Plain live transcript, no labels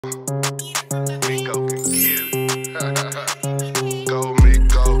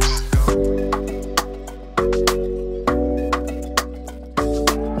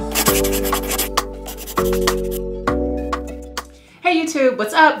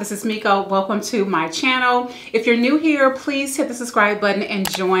what's up? This is Miko. Welcome to my channel. If you're new here, please hit the subscribe button and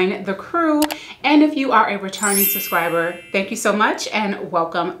join the crew. And if you are a returning subscriber, thank you so much and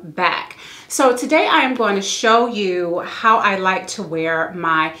welcome back. So today I am going to show you how I like to wear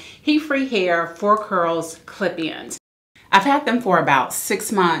my heat-free hair 4 curls clip-ins. I've had them for about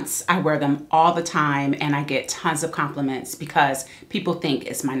 6 months. I wear them all the time and I get tons of compliments because people think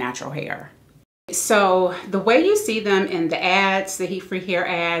it's my natural hair. So the way you see them in the ads, the heat-free hair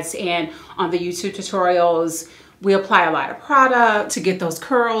ads, and on the YouTube tutorials, we apply a lot of product to get those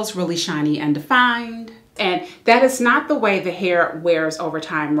curls really shiny and defined. And that is not the way the hair wears over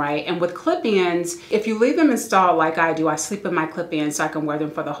time, right? And with clip-ins, if you leave them installed like I do, I sleep in my clip-ins so I can wear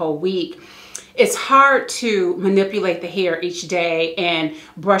them for the whole week. It's hard to manipulate the hair each day and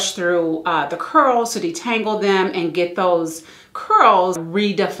brush through the curls to detangle them and get those curls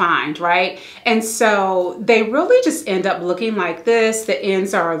redefined, right? And so they really just end up looking like this. The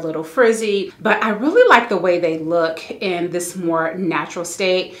ends are a little frizzy, but I really like the way they look in this more natural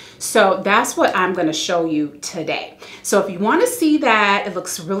state. So that's what I'm going to show you today. So if you want to see that, it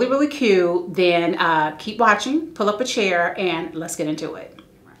looks really, really cute, then keep watching, pull up a chair, and let's get into it.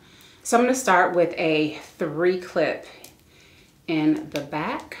 So I'm going to start with a 3-clip in the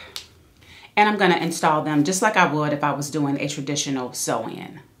back. And I'm going to install them just like I would if I was doing a traditional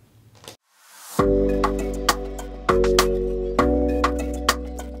sew-in.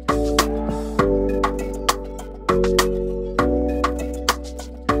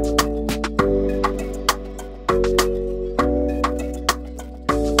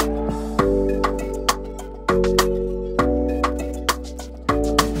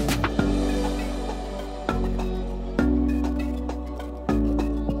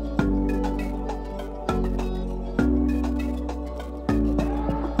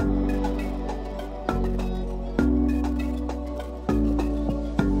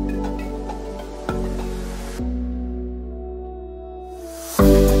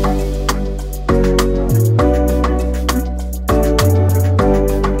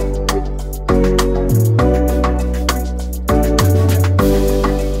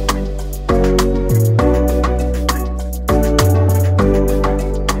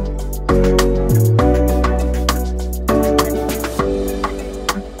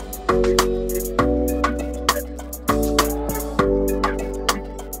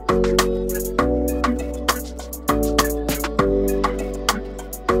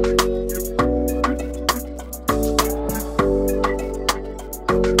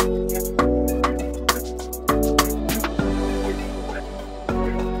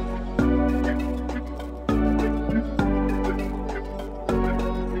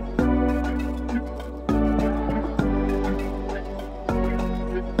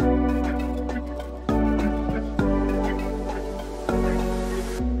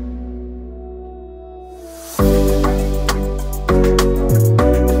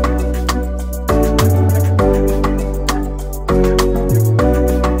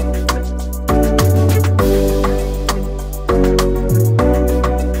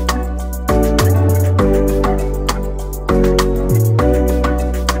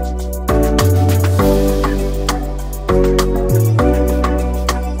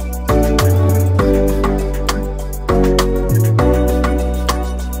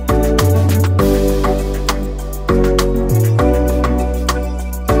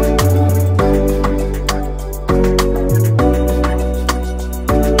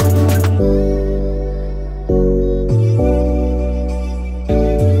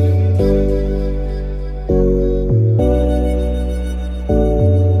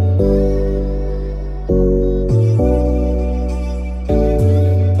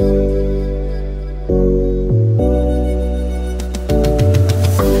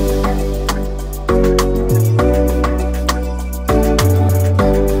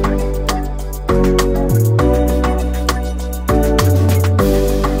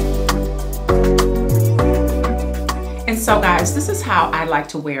 So guys, this is how I like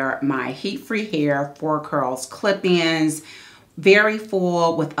to wear my heat-free hair 4 curls clip-ins. Very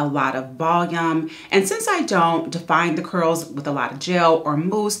full with a lot of volume. And since I don't define the curls with a lot of gel or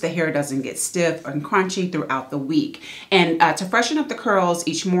mousse, the hair doesn't get stiff and crunchy throughout the week. And to freshen up the curls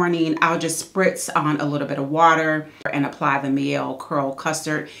each morning, I'll just spritz on a little bit of water and apply the Miko curl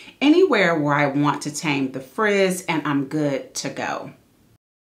custard anywhere where I want to tame the frizz, and I'm good to go.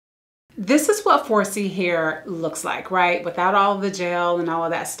 This is what 4C hair looks like, right? Without all the gel and all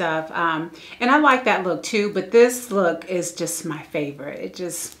of that stuff. And I like that look too, but this look is just my favorite. It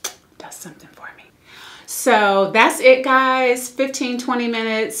just does something for me. So that's it, guys. 15-20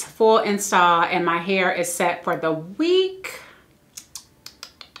 minutes, full install, and my hair is set for the week.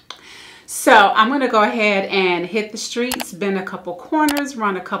 So I'm gonna go ahead and hit the streets, bend a couple corners,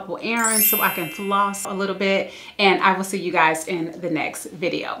 run a couple errands so I can floss a little bit, and I will see you guys in the next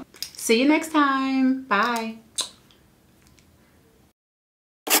video. See you next time. Bye.